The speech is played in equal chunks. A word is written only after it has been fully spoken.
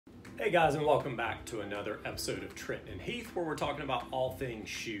Hey guys, and welcome back to another episode of Trenton and Heath, where we're talking about all things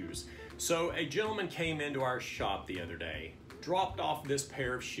shoes. So a gentleman came into our shop the other day, dropped off this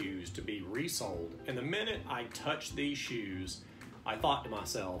pair of shoes to be resold, and the minute I touched these shoes, I thought to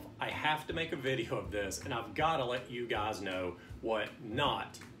myself, I have to make a video of this, and I've got to let you guys know what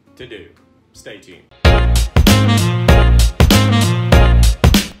not to do. Stay tuned.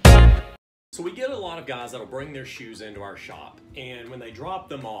 So we get a lot of guys that'll bring their shoes into our shop, and when they drop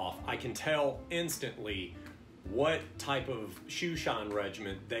them off, I can tell instantly what type of shoe shine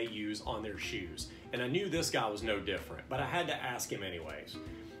regimen they use on their shoes. And I knew this guy was no different, but I had to ask him anyways.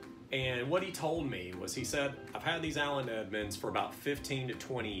 And what he told me was, he said, I've had these Allen Edmonds for about 15 to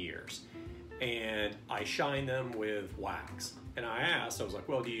 20 years, and I shine them with wax. And I asked, I was like,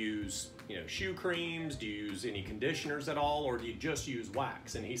 well, do you use, shoe creams? Do you use any conditioners at all? Or do you just use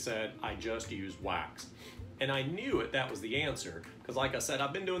wax? And he said, I just use wax. And I knew that was the answer, because like I said,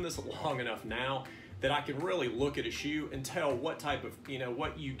 I've been doing this long enough now that I can really look at a shoe and tell what type of,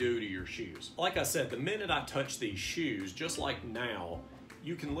 what you do to your shoes. Like I said, the minute I touch these shoes, just like now,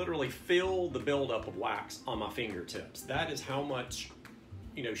 you can literally feel the buildup of wax on my fingertips. That is how much,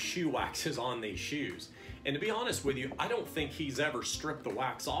 shoe wax is on these shoes. And to be honest with you, I don't think he's ever stripped the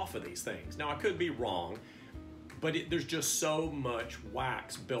wax off of these things. Now, I could be wrong, but there's just so much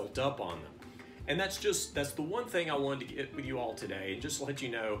wax built up on them. And that's the one thing I wanted to get with you all today, and just let you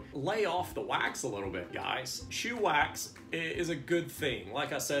know, lay off the wax a little bit, guys. Shoe wax is a good thing.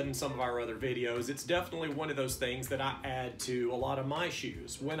 Like I said in some of our other videos, it's definitely one of those things that I add to a lot of my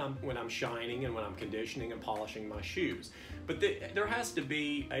shoes when I'm shining and when I'm conditioning and polishing my shoes. But there has to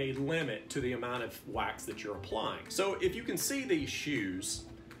be a limit to the amount of wax that you're applying. So if you can see these shoes,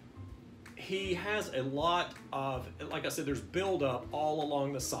 he has a lot of, like I said, there's buildup all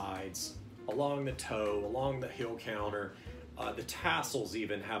along the sides, along the toe, along the heel counter. The tassels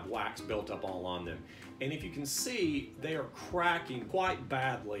even have wax built up all on them. And if you can see, they are cracking quite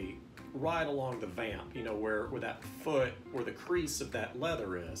badly right along the vamp, where that foot, where the crease of that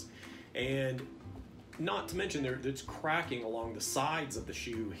leather is. And not to mention, it's cracking along the sides of the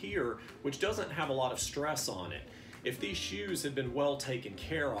shoe here, which doesn't have a lot of stress on it. If these shoes had been well taken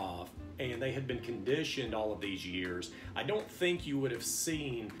care of and they had been conditioned all of these years, I don't think you would have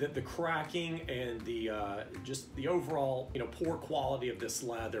seen the cracking and just the overall poor quality of this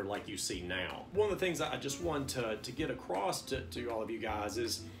leather like you see now. One of the things I just want to get across to all of you guys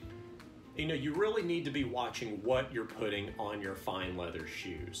is, you really need to be watching what you're putting on your fine leather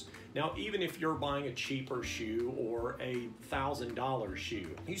shoes. Now, even if you're buying a cheaper shoe or a $1,000 shoe,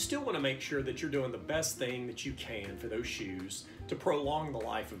 you still want to make sure that you're doing the best thing that you can for those shoes to prolong the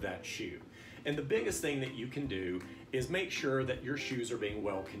life of that shoe. And the biggest thing that you can do is make sure that your shoes are being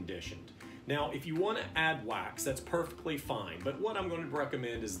well conditioned. Now, if you want to add wax, that's perfectly fine. But what I'm going to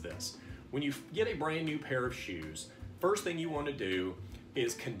recommend is this. When you get a brand new pair of shoes, first thing you want to do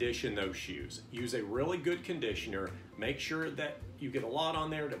is condition those shoes. Use a really good conditioner. Make sure that you get a lot on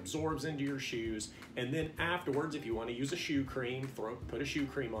there that absorbs into your shoes. And then afterwards, if you want to use a shoe cream, put a shoe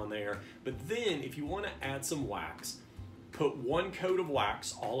cream on there. But then if you want to add some wax, put one coat of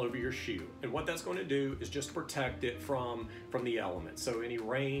wax all over your shoe. And what that's going to do is just protect it from the elements. So any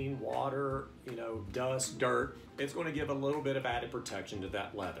rain, water, dust, dirt, it's going to give a little bit of added protection to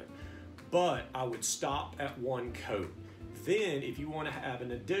that leather. But I would stop at one coat. Then if you want to have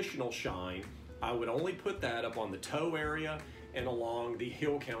an additional shine, I would only put that up on the toe area and along the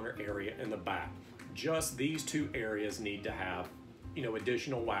heel counter area in the back. Just these two areas need to have,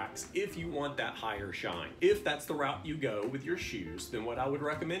 additional wax if you want that higher shine. If that's the route you go with your shoes, then what I would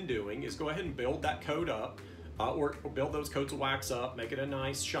recommend doing is go ahead and build that coat up, or build those coats of wax up, make it a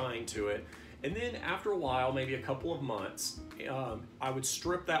nice shine to it. And then after a while, maybe a couple of months, I would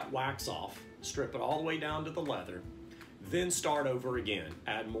strip that wax off, strip it all the way down to the leather, then start over again.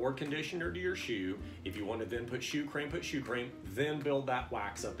 Add more conditioner to your shoe. If you want to then put shoe cream, then build that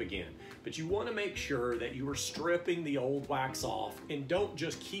wax up again. But you want to make sure that you are stripping the old wax off, and don't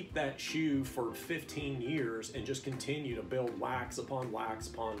just keep that shoe for 15 years and just continue to build wax upon wax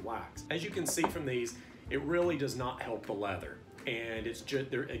upon wax. As you can see from these, it really does not help the leather. And it's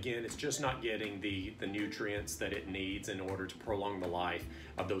just not getting the nutrients that it needs in order to prolong the life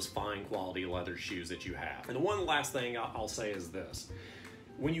of those fine quality leather shoes that you have. And the one last thing I'll say is this.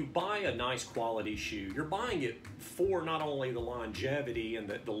 When you buy a nice quality shoe, you're buying it for not only the longevity and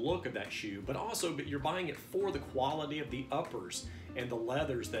the look of that shoe, but you're buying it for the quality of the uppers and the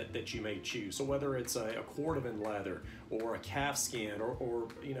leathers that you may choose. So whether it's a cordovan leather or a calfskin or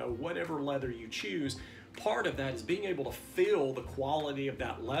whatever leather you choose, part of that is being able to feel the quality of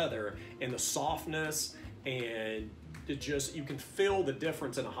that leather and the softness and you can feel the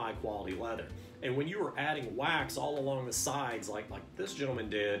difference in a high quality leather. And when you are adding wax all along the sides, like this gentleman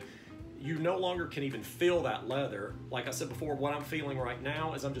did, you no longer can even feel that leather. Like I said before, what I'm feeling right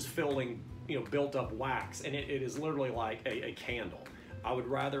now is I'm just feeling, built up wax, and it is literally like a candle. I would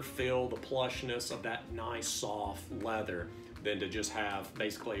rather feel the plushness of that nice soft leather than to just have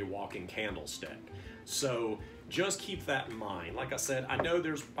basically a walking candlestick. So just keep that in mind. Like I said, I know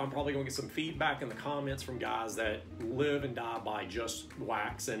I'm probably gonna get some feedback in the comments from guys that live and die by just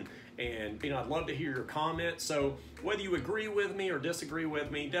wax, and I'd love to hear your comments. So whether you agree with me or disagree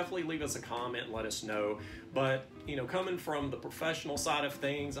with me, definitely leave us a comment and let us know. But coming from the professional side of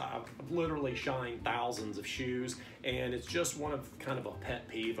things, I've literally shined thousands of shoes, and it's just one of kind of a pet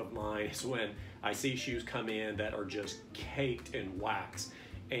peeve of mine is when I see shoes come in that are just caked in wax.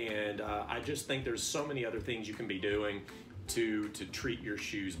 And I just think there's so many other things you can be doing to treat your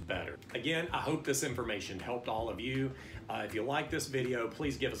shoes better. Again, I hope this information helped all of you. If you like this video,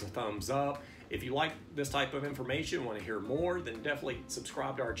 please give us a thumbs up. If you like this type of information, want to hear more, then definitely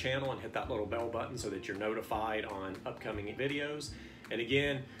subscribe to our channel and hit that little bell button so that you're notified on upcoming videos. And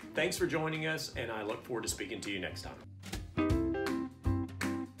again, thanks for joining us, and I look forward to speaking to you next time.